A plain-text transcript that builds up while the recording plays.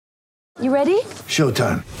You ready?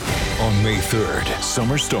 Showtime. On May 3rd,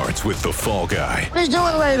 summer starts with The Fall Guy. Let's do it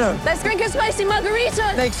later. Let's drink a spicy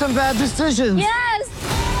margarita. Make some bad decisions. Yes!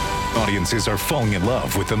 Audiences are falling in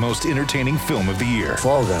love with the most entertaining film of the year.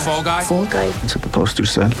 Fall Guy. Fall Guy? Fall Guy. That's what the poster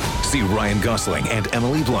said. See Ryan Gosling and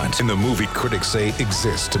Emily Blunt in the movie critics say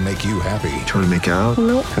exists to make you happy. Trying to make it out?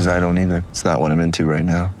 Nope. Because I don't either. It's not what I'm into right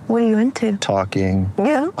now. What are you into? Talking.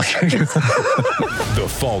 Yeah. The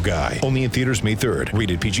Fall Guy. Only in theaters May 3rd.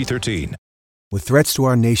 Rated PG-13. With threats to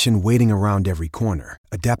our nation waiting around every corner,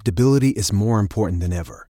 adaptability is more important than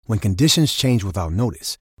ever. When conditions change without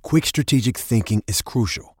notice, quick strategic thinking is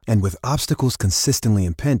crucial. And with obstacles consistently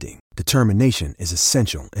impending, determination is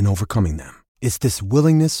essential in overcoming them. It's this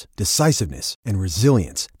willingness, decisiveness, and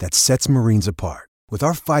resilience that sets Marines apart. With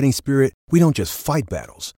our fighting spirit, we don't just fight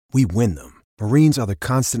battles, we win them. Marines are the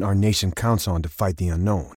constant our nation counts on to fight the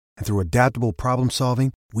unknown. And through adaptable problem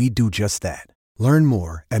solving, we do just that. Learn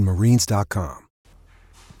more at marines.com.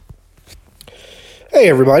 Hey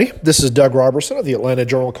everybody, this is Doug Robertson of the Atlanta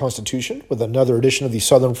Journal-Constitution with another edition of the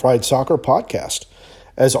Southern Fried Soccer Podcast.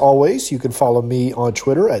 As always, you can follow me on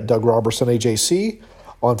Twitter at Doug Robertson AJC,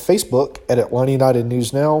 on Facebook at Atlanta United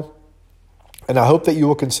News Now, and I hope that you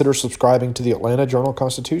will consider subscribing to the Atlanta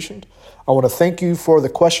Journal-Constitution. I want to thank you for the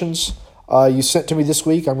questions you sent to me this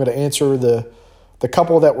week. I'm going to answer the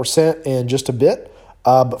couple that were sent in just a bit,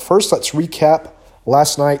 but first let's recap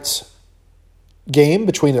last night's game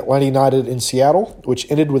between Atlanta United and Seattle, which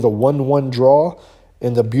ended with a 1-1 draw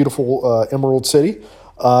in the beautiful Emerald City.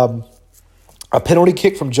 A penalty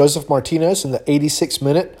kick from Joseph Martinez in the 86th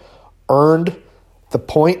minute earned the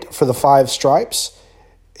point for the Five Stripes.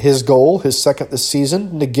 His goal, his second this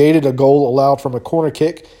season, negated a goal allowed from a corner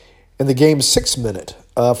kick in the game's 6th minute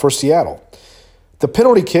for Seattle. The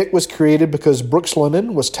penalty kick was created because Brooks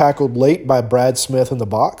Lennon was tackled late by Brad Smith in the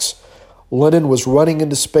box. Lennon was running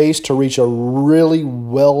into space to reach a really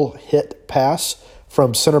well-hit pass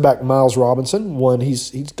from center back Miles Robinson. He's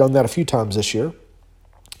done that a few times this year.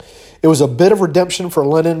 It was a bit of redemption for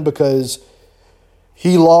Lennon because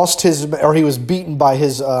he was beaten by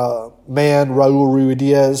his man Raul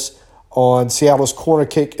Ruidíaz on Seattle's corner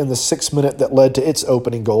kick in the 6th minute that led to its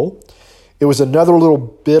opening goal. It was another little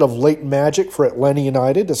bit of late magic for Atlanta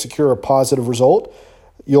United to secure a positive result.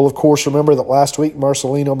 You'll, of course, remember that last week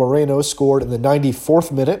Marcelino Moreno scored in the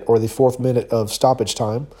 94th minute, or the 4th minute of stoppage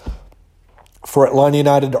time, for Atlanta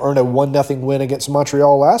United to earn a 1-0 win against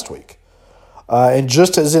Montreal last week. And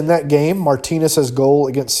just as in that game, Martinez's goal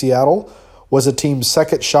against Seattle was a team's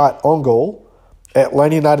second shot on goal.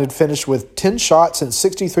 Atlanta United finished with 10 shots and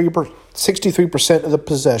 63% of the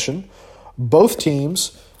possession. Both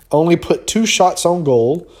teams only put 2 shots on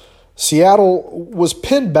goal. Seattle was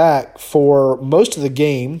pinned back for most of the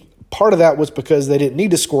game. Part of that was because they didn't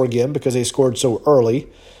need to score again because they scored so early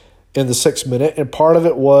in the 6th minute, and part of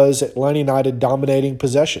it was Atlanta United dominating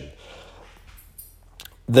possession.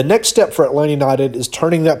 The next step for Atlanta United is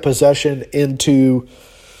turning that possession into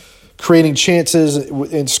creating chances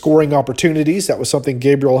and scoring opportunities. That was something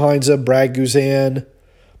Gabriel Heinze, Brad Guzan,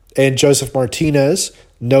 and Joseph Martinez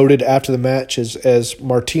noted after the match. As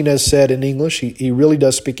Martinez said in English, he really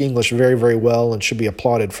does speak English very, very well and should be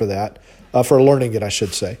applauded for that, for learning it, I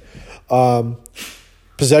should say.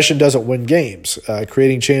 Possession doesn't win games.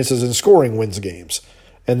 Creating chances and scoring wins games.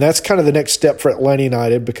 And that's kind of the next step for Atlanta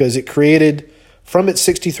United because it created, from its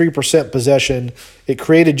 63% possession, it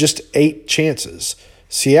created just 8 chances.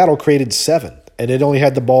 Seattle created 7, and it only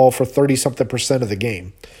had the ball for 30-something% of the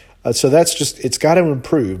game. So that's it's got to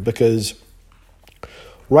improve because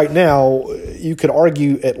right now you could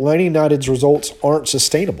argue Atlanta United's results aren't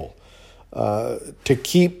sustainable. To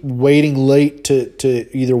keep waiting late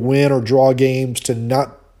to either win or draw games, to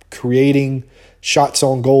not creating shots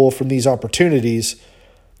on goal from these opportunities,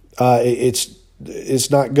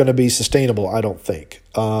 it's not going to be sustainable, I don't think.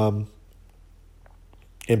 And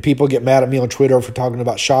people get mad at me on Twitter for talking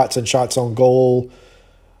about shots and shots on goal.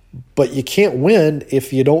 But you can't win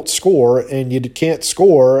if you don't score, and you can't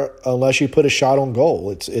score unless you put a shot on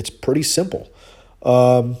goal. It's pretty simple.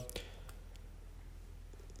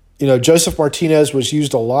 Joseph Martinez was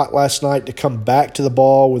used a lot last night to come back to the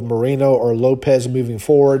ball with Moreno or Lopez moving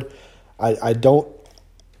forward. I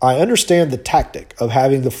understand the tactic of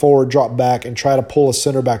having the forward drop back and try to pull a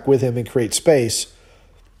center back with him and create space.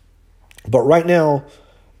 But right now,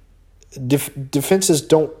 defenses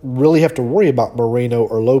don't really have to worry about Moreno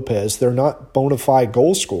or Lopez. They're not bona fide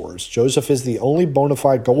goal scorers. Joseph is the only bona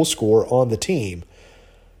fide goal scorer on the team.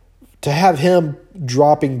 To have him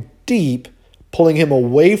dropping deep, pulling him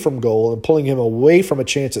away from goal and pulling him away from a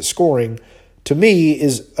chance at scoring, to me,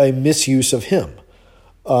 is a misuse of him.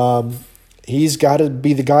 he's got to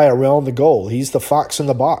be the guy around the goal. He's the fox in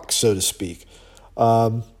the box, so to speak.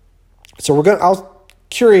 So I'm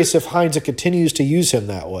curious if Heinze continues to use him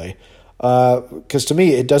that way, because to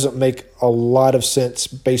me it doesn't make a lot of sense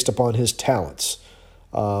based upon his talents.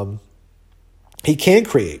 He can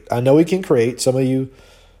create. I know he can create. Some of you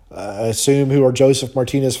assume who are Joseph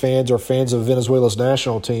Martinez fans or fans of Venezuela's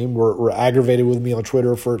national team were aggravated with me on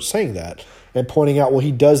Twitter for saying that and pointing out, well,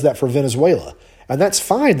 he does that for Venezuela. And that's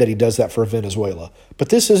fine that he does that for Venezuela. But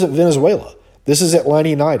this isn't Venezuela. This is Atlanta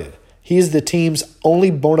United. He is the team's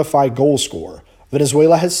only bona fide goal scorer.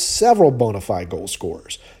 Venezuela has several bona fide goal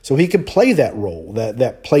scorers. So he can play that role,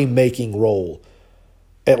 that playmaking role.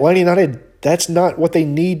 Atlanta United, that's not what they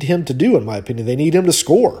need him to do, in my opinion. They need him to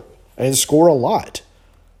score, and score a lot.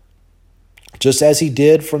 Just as he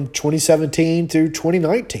did from 2017 through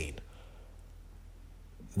 2019.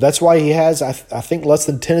 That's why he has, I think, less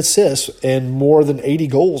than 10 assists and more than 80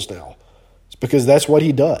 goals now. It's because that's what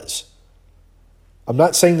he does. I'm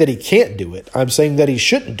not saying that he can't do it. I'm saying that he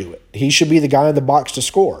shouldn't do it. He should be the guy in the box to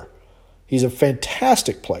score. He's a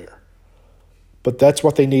fantastic player. But that's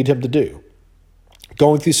what they need him to do.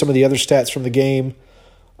 Going through some of the other stats from the game,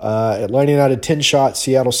 Atlanta United 10 shots,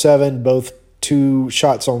 Seattle 7, both 2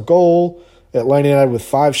 shots on goal. Atlanta United with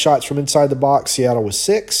 5 shots from inside the box, Seattle with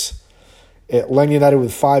 6. Atlanta United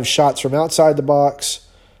with 5 shots from outside the box,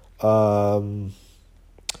 9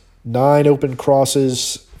 open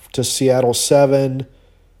crosses to Seattle 7.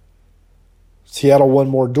 Seattle won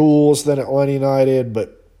more duels than Atlanta United,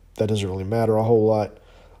 but that doesn't really matter a whole lot.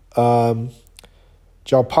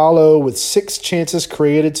 João Paulo with 6 chances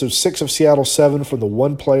created, so 6 of Seattle's 7 from the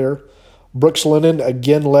one player. Brooks Lennon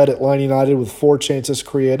again led Atlanta United with 4 chances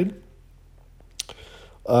created.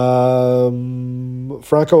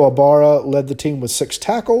 Franco Ibarra led the team with 6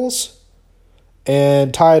 tackles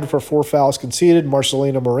and tied for 4 fouls conceded.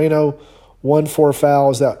 Marcelino Moreno won 4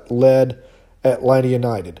 fouls that led Atlanta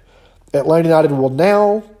United. Atlanta United will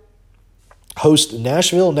now host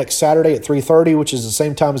Nashville next Saturday at 3:30, which is the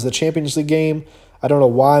same time as the Champions League game. I don't know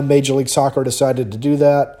why Major League Soccer decided to do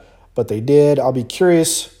that, but they did. I'll be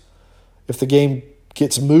curious if the game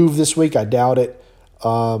gets moved this week. I doubt it.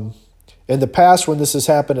 In the past, when this has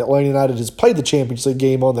happened, Atlanta United has played the Champions League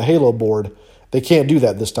game on the Halo board. They can't do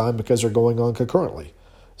that this time because they're going on concurrently.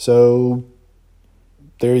 So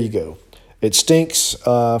there you go. It stinks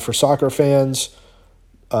for soccer fans,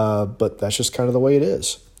 but that's just kind of the way it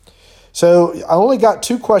is. So I only got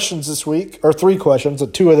 2 questions this week, or 3 questions,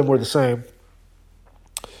 and 2 of them were the same.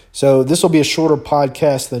 So this will be a shorter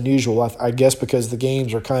podcast than usual, I guess, because the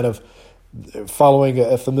games are kind of following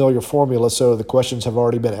a familiar formula, so the questions have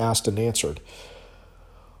already been asked and answered.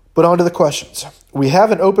 But on to the questions. We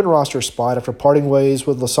have an open roster spot after parting ways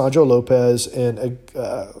with Lisandro Lopez, and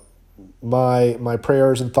my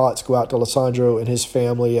prayers and thoughts go out to Lisandro and his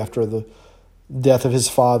family after the death of his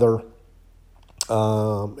father.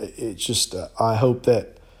 It's just I hope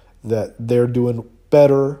that they're doing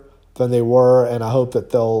better than they were, and I hope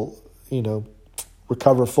that they'll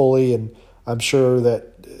recover fully, and I'm sure that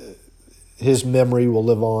his memory will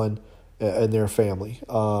live on in their family.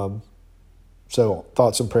 So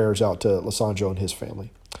thoughts and prayers out to Lisandro and his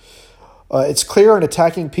family. It's clear an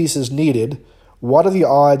attacking piece is needed. What are the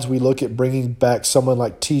odds we look at bringing back someone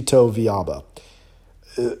like Tito Villalba?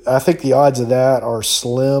 I think the odds of that are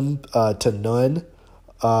slim to none.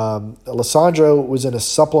 Lisandro was in a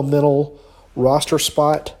supplemental roster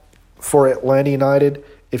spot for Atlanta United.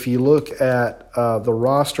 If you look at the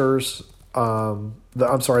rosters,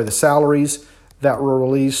 the salaries that were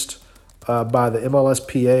released by the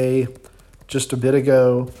MLSPA just a bit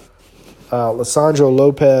ago, Lisandro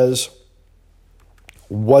Lopez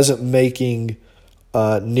wasn't making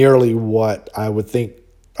nearly what I would think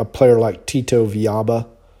a player like Tito Villalba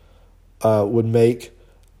would make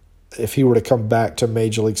if he were to come back to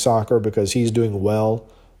Major League Soccer, because he's doing well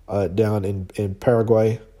down in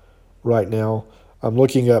Paraguay right now. I'm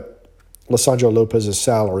looking up Lisandro Lopez's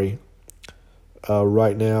salary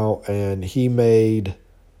right now, and he made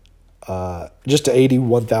just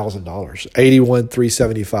 $81,000,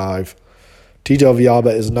 $81,375. Tito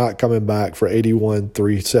Villalba is not coming back for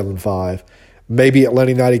 $81,375. Maybe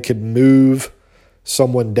Atlanta United could move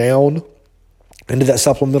someone down into that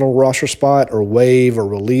supplemental roster spot, or waive or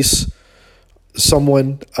release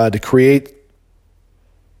someone to create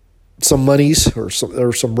some monies or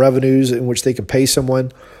some revenues in which they can pay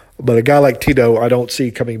someone. But a guy like Tito, I don't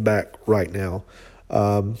see coming back right now.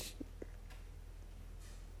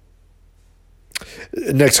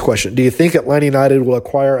 Next question. Do you think Atlanta United will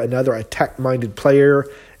acquire another attack-minded player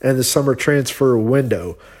in the summer transfer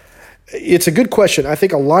window? it's a good question. I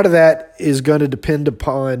think a lot of that is going to depend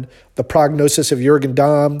upon the prognosis of Jurgen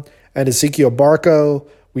Damm and Ezequiel Barco.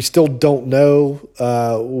 We still don't know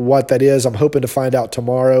what that is. I'm hoping to find out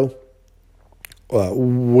tomorrow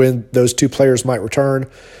when those two players might return.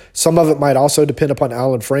 Some of it might also depend upon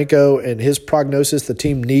Alan Franco and his prognosis. The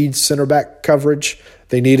team needs center back coverage.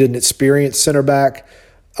 They need an experienced center back.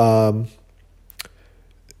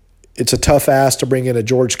 It's a tough ask to bring in a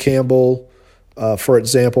George Campbell, for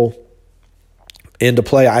example, into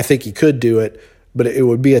play. I think he could do it, but it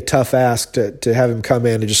would be a tough ask to have him come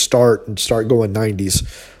in and just start going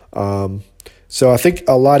 90s. So I think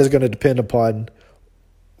a lot is going to depend upon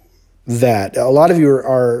that. A lot of you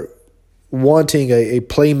are wanting a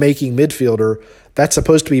playmaking midfielder. That's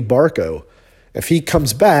supposed to be Barco. If he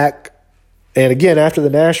comes back, and again, after the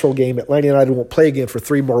Nashville game, Atlanta United won't play again for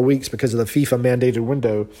 3 more weeks because of the FIFA mandated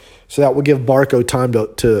window. So that will give Barco time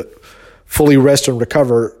to fully rest and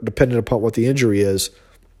recover, depending upon what the injury is,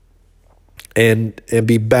 and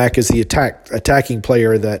be back as the attacking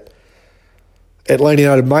player that Atlanta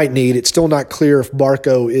United might need. It's still not clear if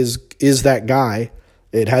Barco is that guy.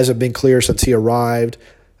 It hasn't been clear since he arrived.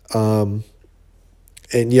 And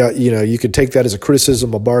you could take that as a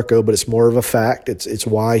criticism of Barco, but it's more of a fact. It's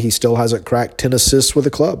why he still hasn't cracked 10 assists with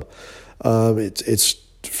the club. It's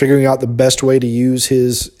figuring out the best way to use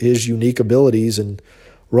his unique abilities, and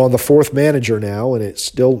we're on the 4th manager now, and it's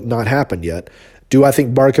still not happened yet. Do I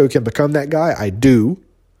think Barco can become that guy? I do.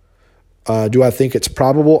 Do I think it's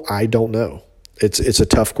probable? I don't know. It's a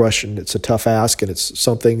tough question. It's a tough ask, and it's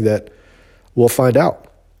something that we'll find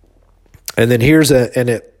out. And then here's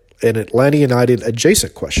an Atlanta United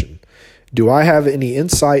adjacent question. Do I have any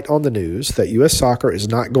insight on the news that U.S. Soccer is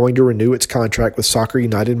not going to renew its contract with Soccer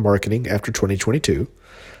United Marketing after 2022?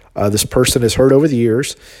 This person has heard over the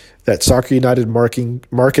years that Soccer United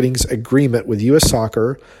Marketing's agreement with U.S.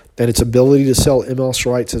 Soccer and its ability to sell MLS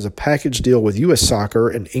rights as a package deal with U.S. Soccer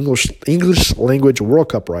and English language World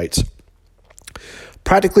Cup rights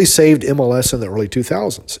practically saved MLS in the early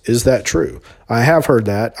 2000s. Is that true? I have heard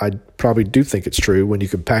that. I probably do think it's true when you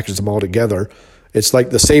can package them all together. It's like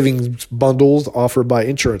the savings bundles offered by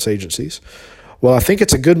insurance agencies. Well, I think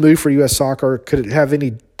it's a good move for U.S. Soccer. Could it have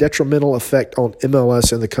any detrimental effect on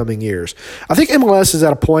MLS in the coming years? I think MLS is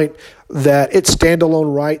at a point that its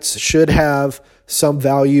standalone rights should have some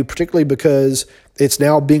value, particularly because it's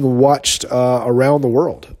now being watched around the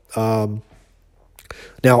world.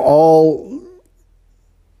 Now, all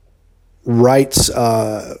rights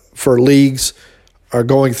for leagues are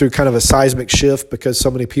going through kind of a seismic shift because so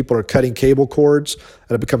many people are cutting cable cords,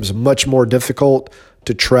 and it becomes much more difficult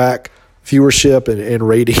to track viewership and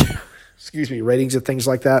rating, ratings and things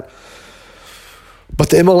like that. But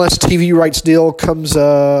the MLS TV rights deal comes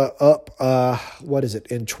up,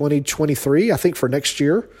 in 2023, I think, for next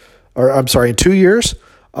year. Or I'm sorry, in 2 years.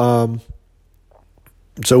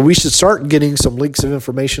 So we should start getting some leaks of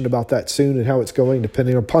information about that soon and how it's going,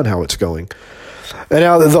 depending upon how it's going. And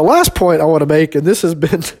now the last point I want to make, and this has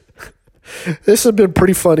been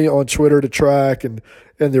pretty funny on Twitter to track, and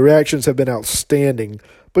the reactions have been outstanding.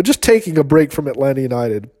 But just taking a break from Atlanta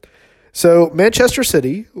United. So Manchester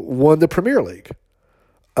City won the Premier League,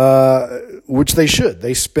 which they should.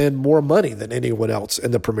 They spend more money than anyone else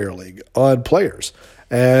in the Premier League on players.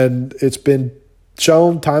 And it's been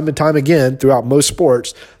shown time and time again throughout most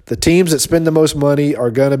sports, the teams that spend the most money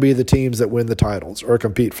are going to be the teams that win the titles or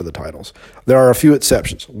compete for the titles. There are a few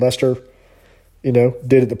exceptions. Leicester, did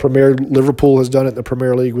it. The Premier. Liverpool has done it in the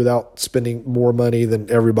Premier League without spending more money than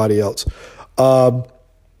everybody else. So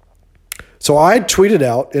I tweeted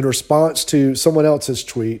out in response to someone else's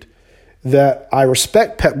tweet that I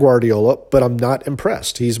respect Pep Guardiola, but I'm not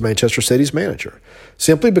impressed. He's Manchester City's manager,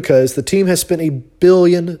 simply because the team has spent $1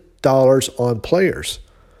 billion on players.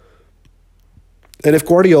 And if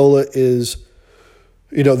Guardiola is,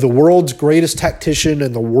 the world's greatest tactician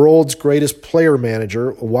and the world's greatest player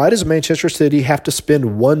manager, why does Manchester City have to spend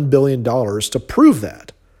 $1 billion to prove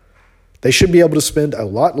that? They should be able to spend a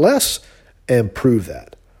lot less and prove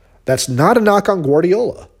that. That's not a knock on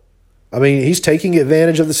Guardiola. I mean, he's taking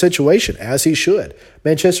advantage of the situation, as he should.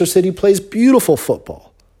 Manchester City plays beautiful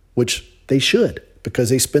football, which they should,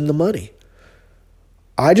 because they spend the money.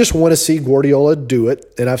 I just want to see Guardiola do it,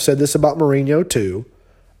 and I've said this about Mourinho too,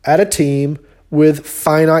 at a team with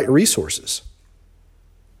finite resources.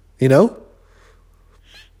 Do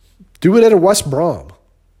it at a West Brom.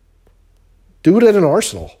 Do it at an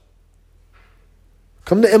Arsenal.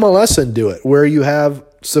 Come to MLS and do it, where you have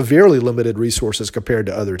severely limited resources compared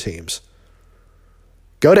to other teams.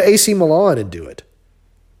 Go to AC Milan and do it.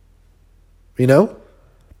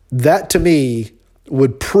 That to me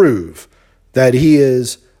would prove that he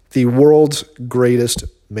is the world's greatest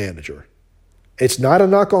manager. It's not a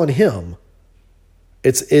knock on him.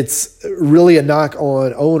 It's really a knock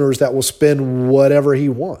on owners that will spend whatever he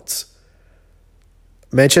wants.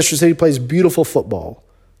 Manchester City plays beautiful football.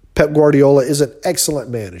 Pep Guardiola is an excellent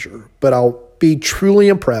manager, but I'll be truly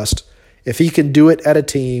impressed if he can do it at a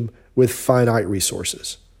team with finite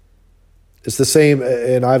resources. It's the same,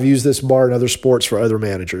 and I've used this bar in other sports for other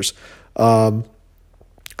managers. I've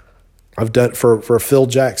done it for Phil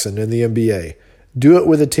Jackson in the NBA. Do it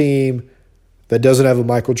with a team that doesn't have a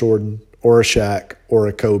Michael Jordan or a Shaq or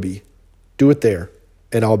a Kobe. Do it there,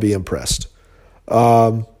 and I'll be impressed.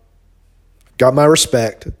 Got my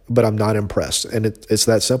respect, but I'm not impressed, and it's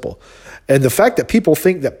that simple. And the fact that people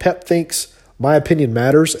think that Pep thinks my opinion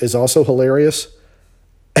matters is also hilarious.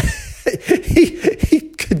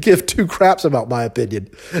 He could give two craps about my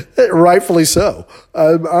opinion, rightfully so.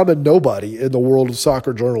 I'm a nobody in the world of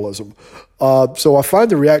soccer journalism. So I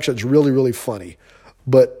find the reactions really, really funny.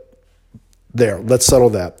 But there, let's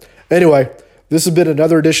settle that. Anyway, this has been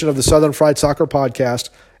another edition of the Southern Fried Soccer Podcast.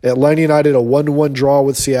 Atlanta United, a 1-1 draw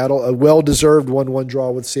with Seattle, a well-deserved 1-1 draw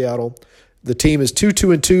with Seattle. The team is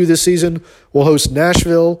 2-2-2 this season. We'll host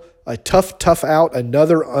Nashville, a tough out,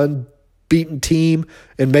 another unbeaten team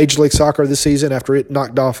in Major League Soccer this season after it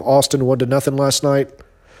knocked off Austin 1-0 last night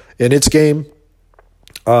in its game.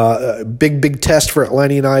 Big test for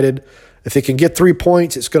Atlanta United. If it can get 3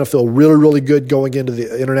 points, it's going to feel really, really good going into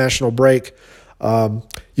the international break.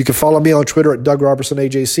 You can follow me on Twitter at Doug Robertson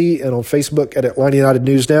AJC and on Facebook at Atlanta United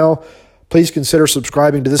News Now. Please consider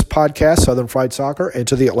subscribing to this podcast, Southern Fried Soccer, and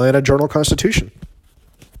to the Atlanta Journal-Constitution.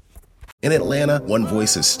 In Atlanta, one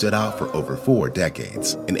voice has stood out for over 4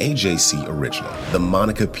 decades. An AJC original, The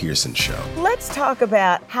Monica Pearson Show. Let's talk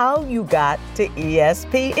about how you got to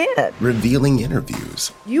ESPN. Revealing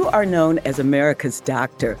interviews. You are known as America's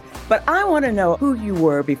doctor, but I want to know who you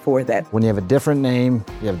were before that. When you have a different name,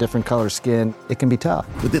 you have different color skin, it can be tough.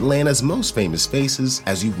 With Atlanta's most famous faces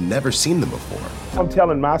as you've never seen them before. I'm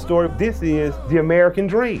telling my story. This is the American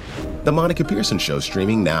dream. The Monica Pearson Show,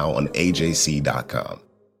 streaming now on AJC.com.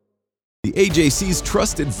 The AJC's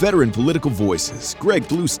trusted veteran political voices, Greg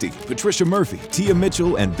Bluestein, Patricia Murphy, Tia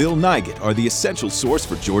Mitchell, and Bill Nighet, are the essential source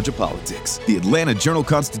for Georgia politics. The Atlanta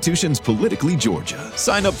Journal-Constitution's Politically Georgia.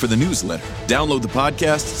 Sign up for the newsletter, download the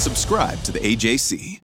podcast, subscribe to the AJC.